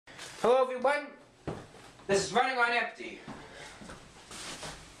Hello everyone, this is Running on Empty.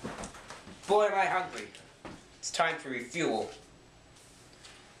 Boy am I hungry. It's time to refuel.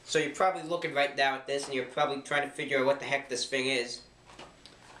 So you're probably looking right now at this and you're probably trying to figure out what the heck this thing is.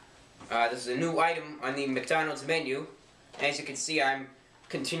 This is a new item on the McDonald's menu. As you can see, I'm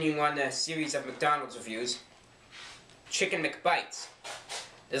continuing on the series of McDonald's reviews. Chicken McBites.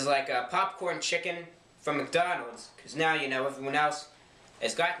 This is like a popcorn chicken from McDonald's, because now, you know, everyone else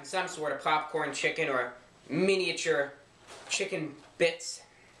has gotten some sort of popcorn chicken or miniature chicken bits.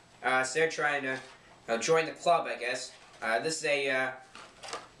 So they're trying to join the club, I guess. This is a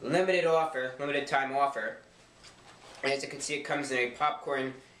limited time offer. And as you can see, it comes in a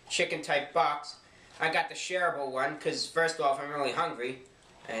popcorn chicken type box. I got the shareable one because first off, I'm really hungry,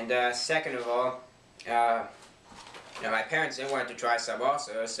 and second of all, you know, my parents, they wanted to try some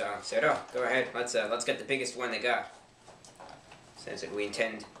also, so I said, oh, go ahead, let's get the biggest one they got. Since we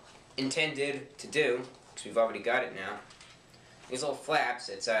intended to do, because we've already got it now. These little flaps,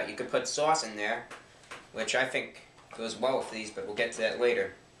 it's you could put sauce in there, which I think goes well with these, but we'll get to that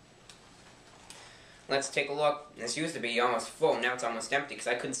later. Let's take a look. This used to be almost full, now it's almost empty because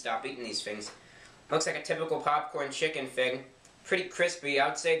I couldn't stop eating these things. Looks like a typical popcorn chicken thing. Pretty crispy. I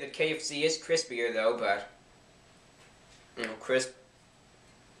would say that KFC is crispier though, but you know,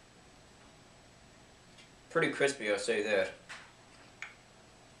 pretty crispy, I'll say that.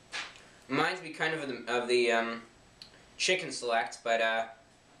 Reminds me kind of the chicken select, but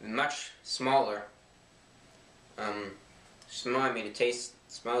much smaller. Smell. I mean, it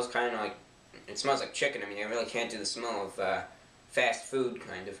smells kind of like, it smells like chicken. I mean, I really can't do the smell of fast food,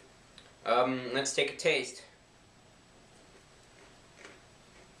 kind of. Let's take a taste.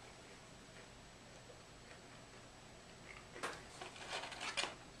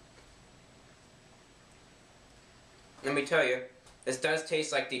 Let me tell you, this does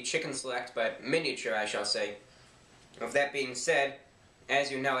taste like the chicken select, but miniature, I shall say. With that being said,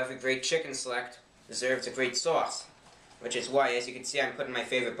 as you know, every great chicken select deserves a great sauce. Which is why, as you can see, I'm putting my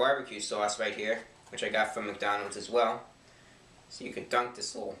favorite barbecue sauce right here, which I got from McDonald's as well. So you could dunk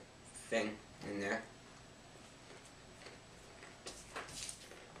this little thing in there.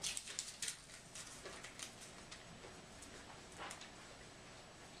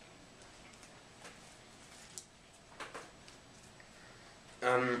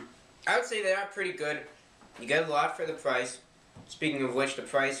 I would say they are pretty good. You get a lot for the price. Speaking of which, the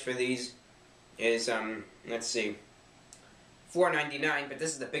price for these is, let's see, $4.99, but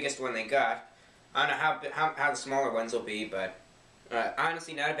this is the biggest one they got. I don't know how the smaller ones will be, but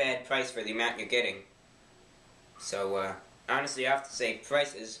honestly, not a bad price for the amount you're getting. So, honestly, I have to say,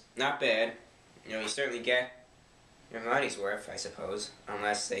 price is not bad. You know, you certainly get your money's worth, I suppose,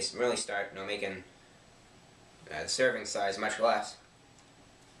 unless they really start, you know, making the serving size much less.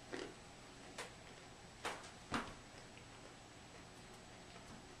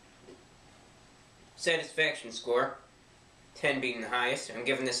 Satisfaction score, 10 being the highest. I'm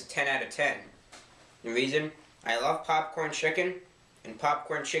giving this a 10 out of 10. The reason? I love popcorn chicken, and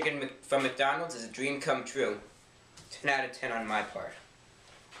popcorn chicken from McDonald's is a dream come true. 10 out of 10 on my part.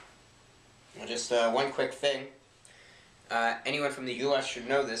 Well, just one quick thing. Anyone from the U.S. should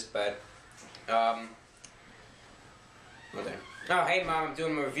know this, but oh, hey Mom, I'm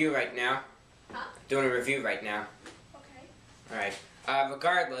doing a review right now. Huh? Doing a review right now. Okay. Alright.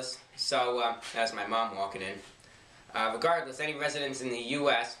 Regardless, so, that's my mom walking in. Regardless, any residents in the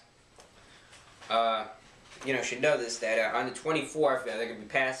U.S., you know, should know this, that on the 24th, they're going to be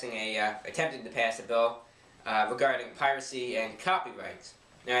passing attempting to pass a bill regarding piracy and copyrights.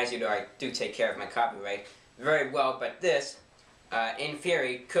 Now, as you know, I do take care of my copyright very well, but this, in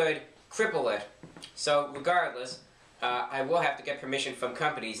theory, could cripple it. So, regardless, I will have to get permission from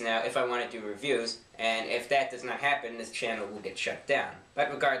companies now if I want to do reviews, and if that does not happen, this channel will get shut down.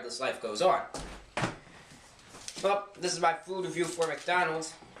 But regardless, life goes on. Well, this is my food review for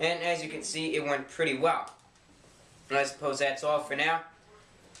McDonald's, and as you can see, it went pretty well. And I suppose that's all for now.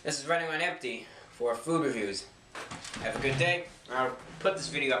 This is Running on Empty for food reviews. Have a good day. I'll put this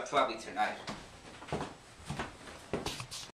video up probably tonight.